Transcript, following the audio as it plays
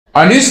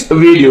On this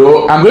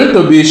video, I'm going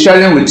to be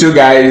sharing with you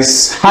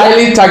guys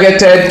highly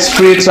targeted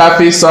free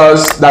traffic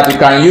source that you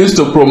can use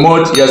to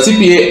promote your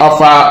CPA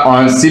offer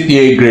on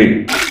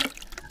Cpagrip.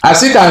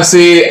 As you can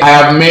see, I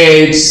have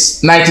made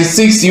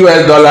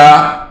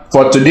 $96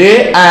 for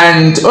today,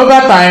 and over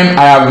time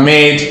I have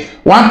made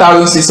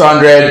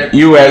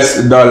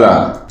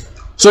 $1,600.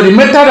 So the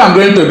method I'm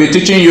going to be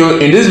teaching you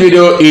in this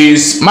video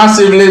is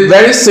massively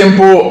very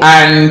simple,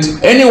 and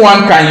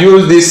anyone can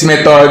use this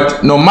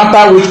method no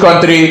matter which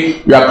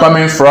country you are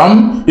coming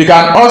from. You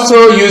can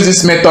also use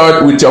this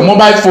method with your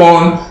mobile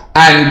phone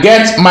and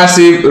get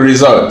massive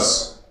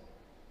results.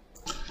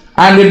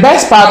 And the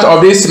best part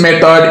of this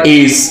method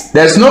is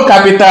there's no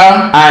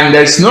capital and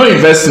there's no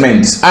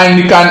investment, and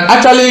you can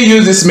actually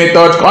use this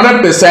method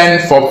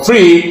 100% for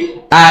free,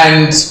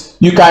 and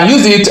you can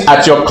use it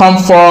at your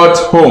comfort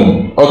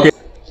home. Okay,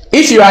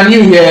 if you are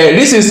new here,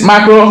 this is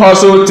Macro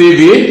Hustle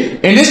TV.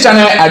 In this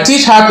channel, I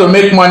teach how to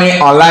make money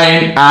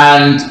online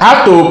and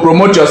how to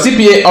promote your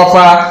CPA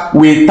offer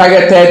with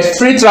targeted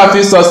free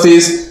traffic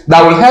sources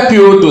that will help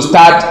you to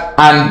start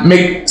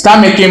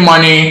making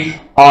money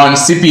on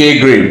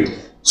Cpagrip.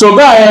 So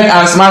go ahead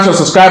and smash the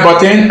subscribe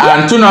button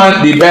and turn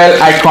on the bell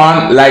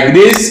icon like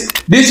this.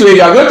 This way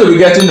you are going to be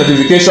getting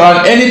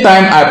notification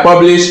anytime I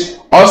publish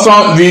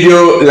awesome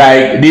video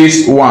like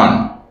this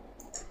one.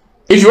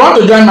 If you want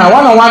to join my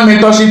one-on-one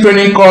mentorship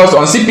training course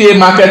on CPA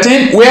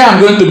Marketing, where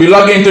I'm going to be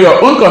logging into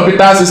your own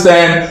computer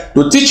system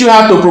to teach you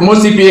how to promote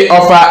CPA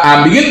offer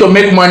and begin to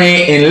make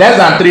money in less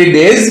than 3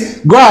 days,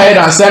 go ahead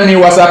and send me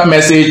WhatsApp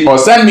message or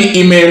send me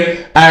email,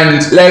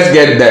 and let's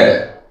get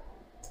there.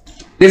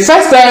 The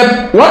first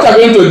step, what I'm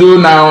going to do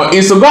now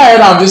is to go ahead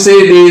and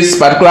visit this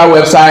particular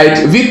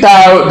website,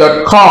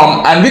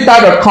 vital.com, and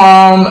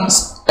vital.com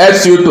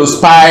helps you to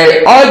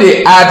spy all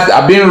the ads that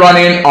have been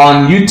running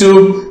on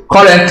YouTube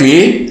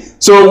currently.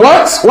 So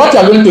what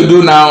you're going to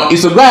do now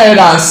is to go ahead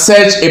and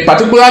search a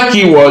particular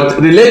keyword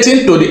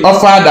relating to the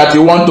offer that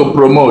you want to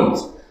promote.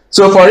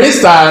 So for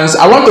instance,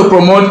 I want to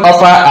promote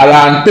offer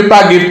around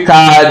paper gift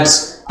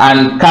cards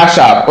and cash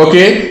app.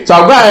 Okay, so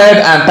I'll go ahead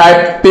and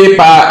type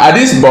paper at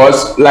this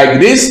box like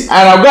this,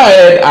 and I'll go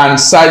ahead and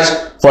search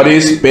for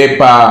this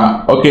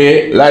paper.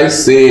 Okay,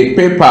 let's say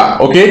paper.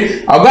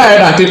 Okay, I'll go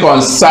ahead and click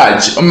on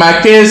search. In my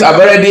case, I've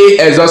already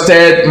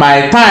exhausted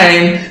my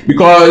time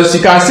because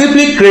you can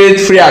simply create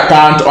free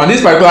account on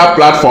this particular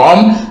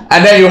platform,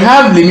 and then you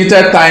have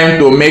limited time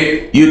to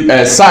make you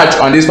search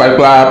on this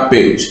particular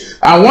page.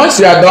 And once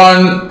you are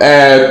done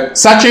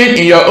searching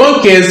in your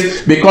own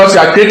case, because you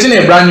are creating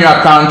a brand new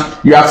account,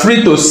 you are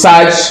free to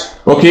search,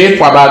 okay,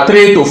 for about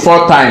 3 to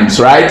 4 times,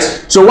 right?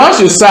 So once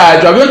you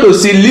search, you are going to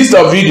see list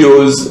of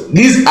videos.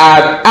 These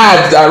are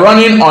ads that are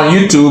running on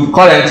YouTube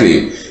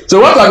currently. So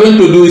what I'm going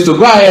to do is to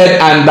go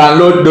ahead and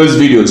download those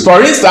videos.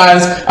 For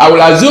instance, I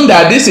will assume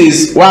that this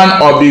is one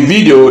of the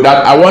video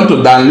that I want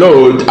to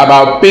download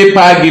about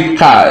paper gift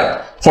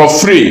card for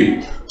free.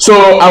 So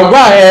I'll go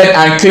ahead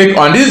and click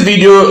on this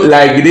video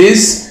like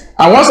this,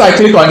 and once I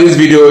click on this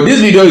video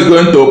is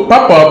going to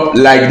pop up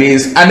like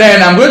this, and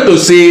then I'm going to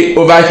see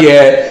over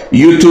here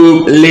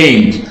YouTube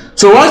link.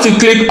 So once you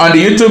click on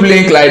the YouTube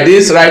link like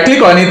this, right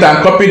click on it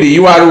and copy the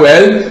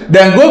URL,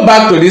 then go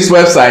back to this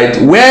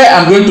website where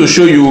I'm going to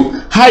show you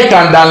how you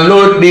can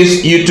download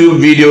these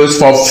YouTube videos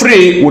for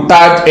free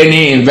without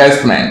any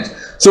investment.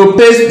 So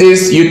paste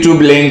this YouTube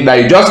link that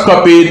you just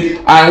copied,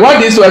 and what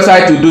this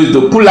website will do is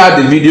to pull out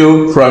the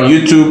video from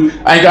YouTube,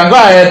 and you can go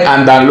ahead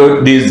and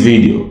download this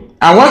video.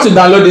 And once you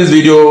download this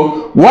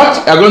video,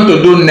 what you're going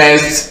to do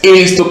next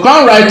is to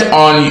come right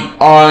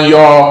on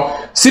your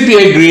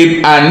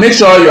Cpagrip and make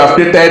sure you have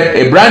created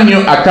a brand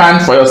new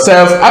account for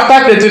yourself.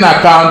 After creating an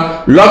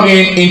account, log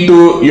in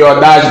into your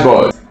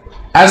dashboard.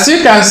 As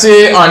you can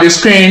see on the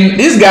screen,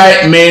 this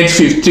guy made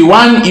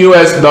 $51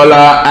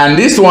 and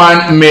this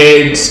one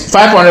made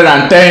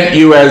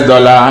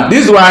 $510.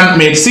 This one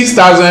made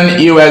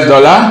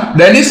 $6,000,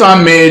 then this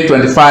one made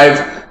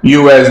 $25.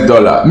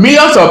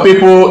 Millions of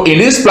people in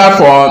this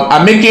platform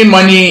are making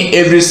money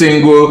every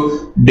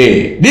single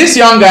day. This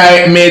young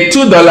guy made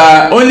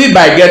 $2 only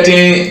by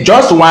getting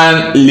just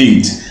one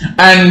lead,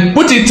 and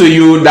put it to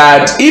you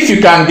that if you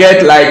can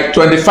get like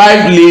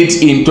 25 leads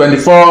in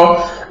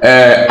 24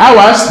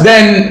 hours,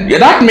 then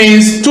that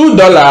means $2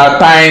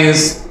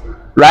 times,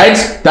 right,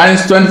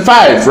 times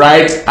 25,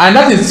 right? And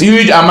that is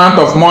huge amount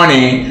of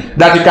money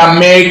that you can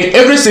make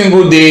every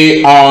single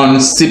day on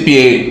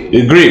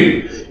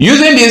Cpagrip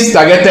using this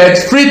targeted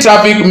free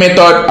traffic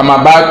method I'm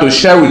about to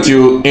share with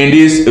you in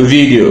this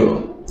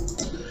video.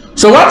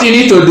 So what you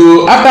need to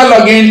do after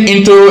logging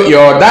into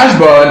your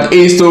dashboard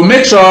is to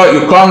make sure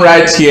you come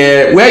right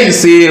here where you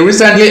see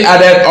recently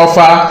added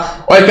offer,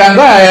 or you can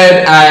go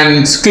ahead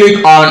and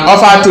click on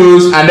offer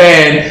tools and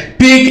then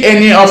pick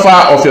any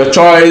offer of your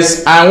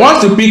choice. And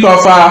once you pick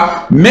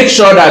offer, make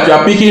sure that you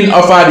are picking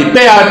offer the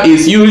payout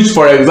is huge.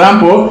 For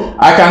example,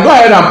 I can go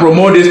ahead and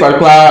promote this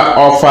particular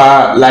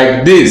offer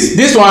like this.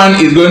 This one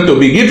is going to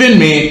be giving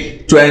me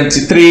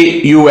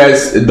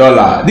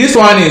 $23. This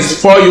one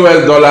is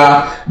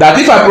 $4. That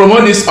if I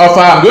promote this offer,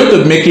 I'm going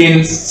to be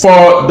making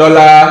 $4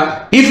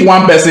 if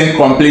one person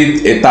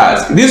completes a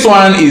task. This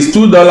one is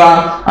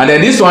 $2 and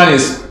then this one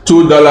is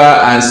 $2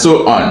 and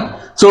so on.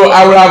 So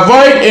I will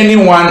avoid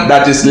anyone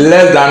that is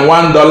less than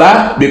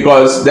 $1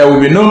 because there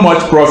will be no much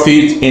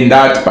profit in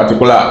that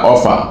particular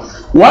offer.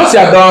 Once you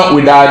are done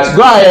with that,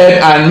 go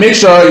ahead and make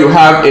sure you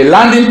have a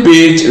landing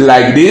page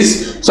like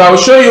this. So I will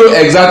show you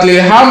exactly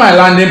how my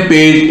landing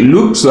page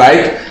looks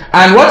like,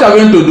 and what I'm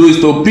going to do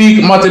is to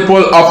pick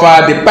multiple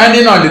offers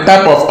depending on the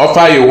type of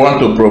offer you want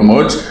to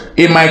promote.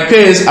 In my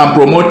case, I'm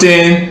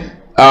promoting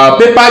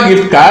paper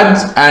gift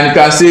cards, and you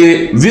can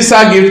see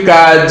Visa gift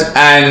card,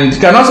 and you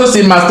can also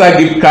see Master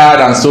gift card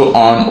and so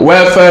on,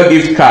 welfare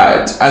gift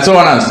card and so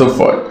on and so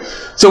forth.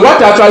 So what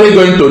you're actually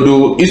going to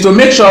do is to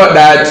make sure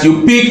that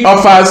you pick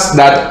offers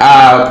that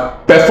are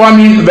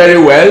performing very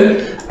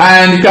well,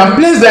 and you can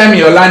place them in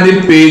your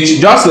landing page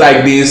just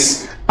like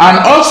this. And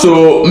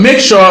also make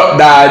sure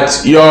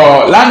that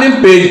your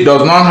landing page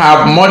does not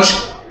have much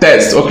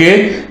text.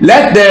 Okay,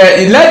 let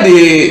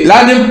the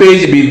landing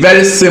page be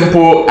very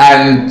simple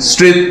and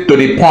straight to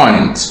the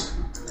point.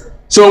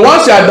 So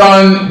once you are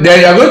done,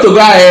 then you are going to go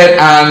ahead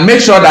and make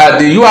sure that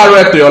the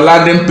URL to your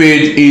landing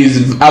page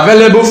is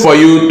available for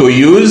you to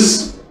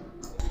use.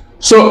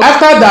 So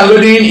after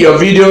downloading your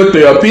video to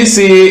your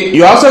PC,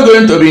 you're also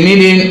going to be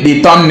needing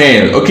the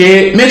thumbnail.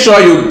 Okay, make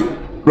sure you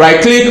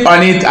right click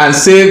on it and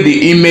save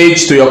the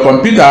image to your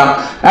computer.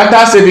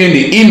 After saving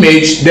the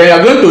image, then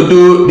you're going to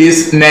do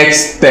this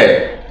next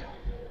step.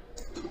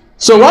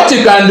 So what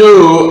you can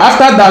do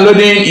after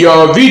downloading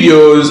your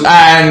videos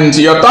and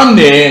your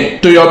thumbnail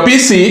to your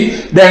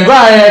PC, then go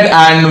ahead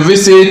and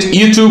visit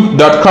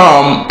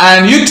youtube.com,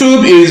 and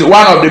YouTube is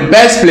one of the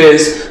best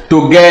places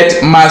to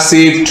get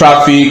massive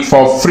traffic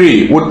for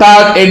free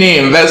without any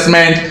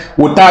investment,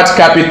 without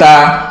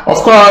capital.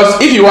 Of course,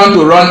 if you want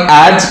to run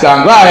ads, you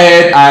can go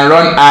ahead and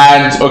run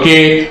ads,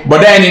 okay?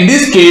 But then in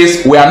this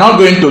case, we are not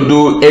going to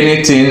do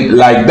anything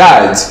like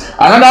that.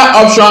 Another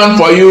option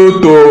for you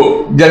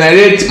to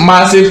generate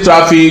massive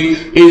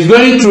traffic is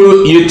going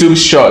through YouTube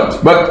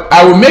Short, but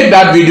I will make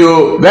that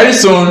video very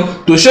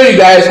soon to show you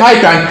guys how you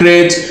can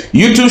create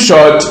YouTube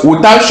Short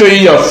without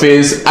showing your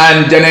face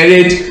and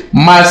generate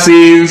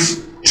massive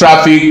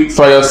traffic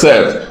for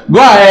yourself. Go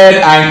ahead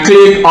and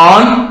click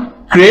on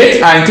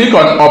create and click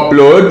on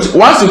upload.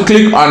 Once you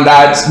click on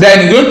that,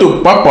 then it's going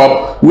to pop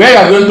up where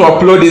you're going to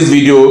upload this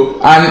video,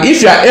 and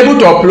if you are able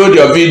to upload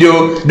your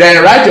video,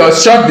 then write your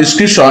short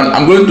description.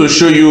 I'm going to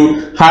show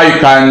you how you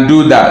can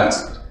do that.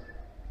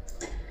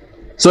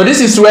 So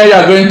this is where you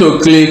are going to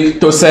click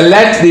to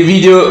select the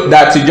video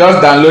that you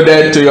just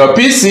downloaded to your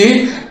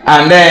PC,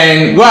 and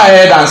then go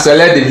ahead and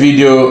select the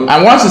video.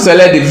 And once you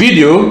select the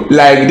video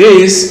like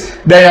this,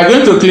 then you're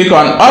going to click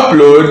on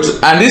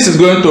upload, and this is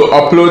going to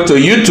upload to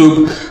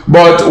YouTube.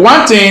 But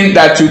one thing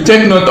that you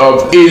take note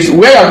of is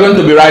where you're going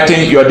to be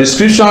writing your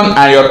description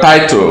and your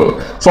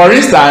title. For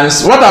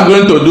instance, what I'm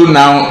going to do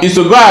now is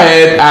to go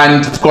ahead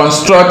and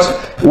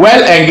construct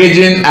well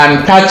engaging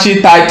and catchy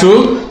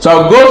title. So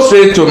I'll go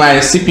straight to my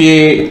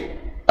CPA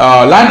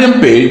landing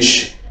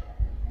page.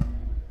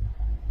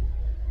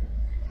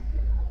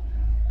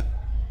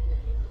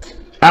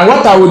 And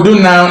what I will do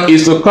now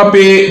is to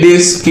copy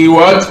this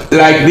keyword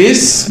like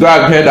this. Go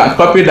ahead and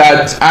copy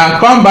that and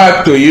come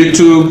back to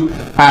YouTube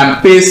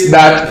and paste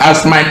that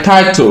as my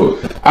title.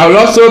 I will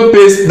also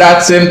paste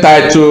that same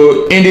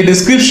title in the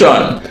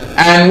description.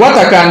 And what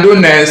I can do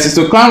next is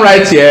to come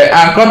right here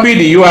and copy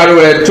the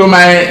URL to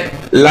my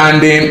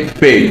landing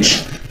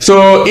page.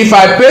 So if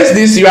I paste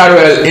this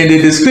URL in the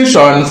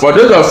description, for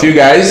those of you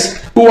guys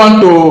who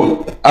want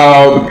to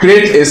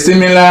create a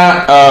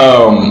similar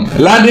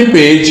landing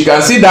page, you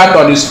can see that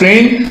on the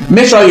screen.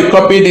 Make sure you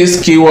copy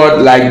this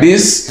keyword like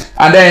this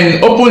and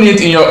then open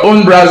it in your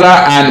own browser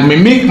and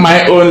mimic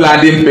my own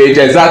landing page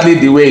exactly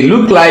the way it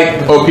looks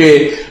like.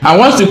 Okay, and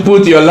once you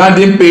put your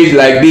landing page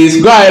like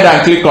this, go ahead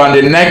and click on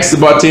the next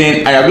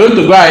button, and you're going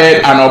to go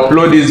ahead and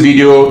upload this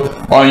video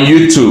on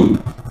YouTube.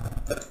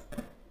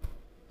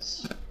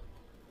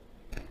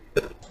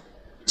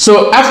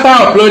 So after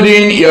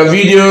uploading your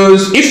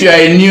videos, if you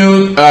are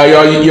new,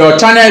 your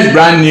channel is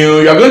brand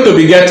new, you're going to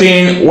be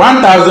getting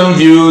 1,000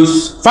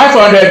 views,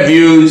 500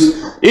 views,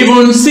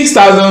 even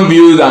 6,000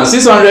 views and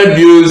 600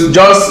 views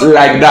just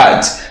like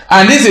that.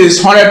 And this is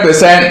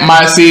 100%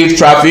 massive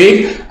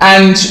traffic.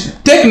 And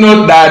take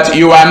note that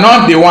you are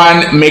not the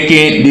one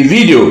making the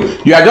video.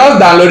 You are just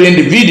downloading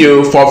the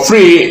video for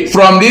free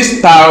from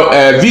this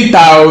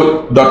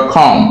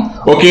vtao.com.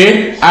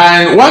 Okay,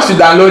 and once you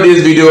download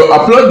this video,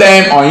 upload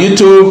them on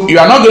YouTube, you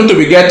are not going to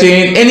be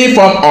getting any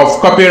form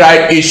of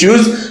copyright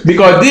issues,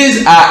 because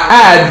these are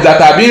ads that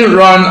are being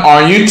run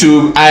on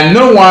YouTube and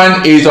no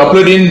one is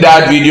uploading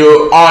that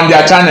video on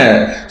their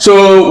channel.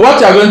 So what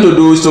you are going to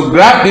do is to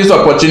grab this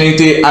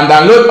opportunity and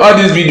download all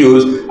these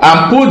videos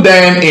and put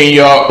them in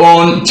your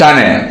own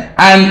channel.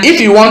 And if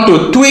you want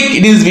to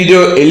tweak this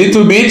video a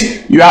little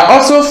bit, you are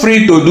also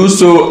free to do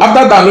so.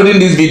 After downloading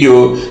this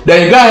video,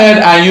 then you go ahead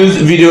and use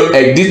video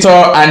editor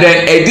and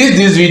then edit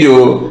this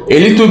video a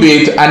little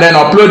bit and then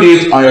upload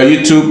it on your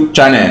YouTube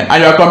channel.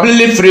 And you are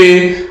completely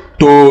free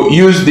to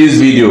use this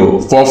video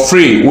for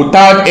free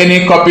without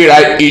any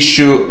copyright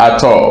issue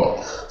at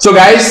all. So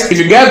guys, if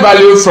you get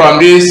value from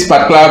this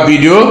particular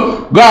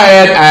video, go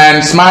ahead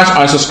and smash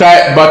on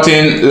subscribe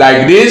button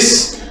like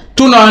this.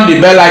 Turn on the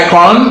bell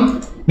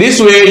icon.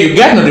 This way you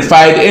get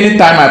notified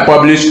anytime I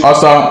publish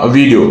awesome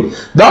video.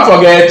 Don't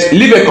forget,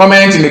 leave a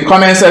comment in the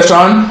comment section,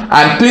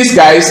 and please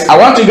guys, I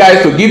want you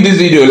guys to give this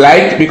video a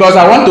like because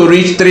I want to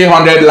reach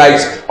 300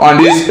 likes on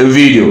this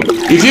video.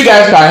 If you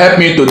guys can help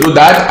me to do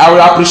that, I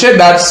will appreciate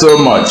that so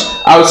much.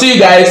 I will see you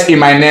guys in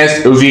my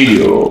next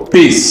video.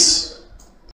 Peace.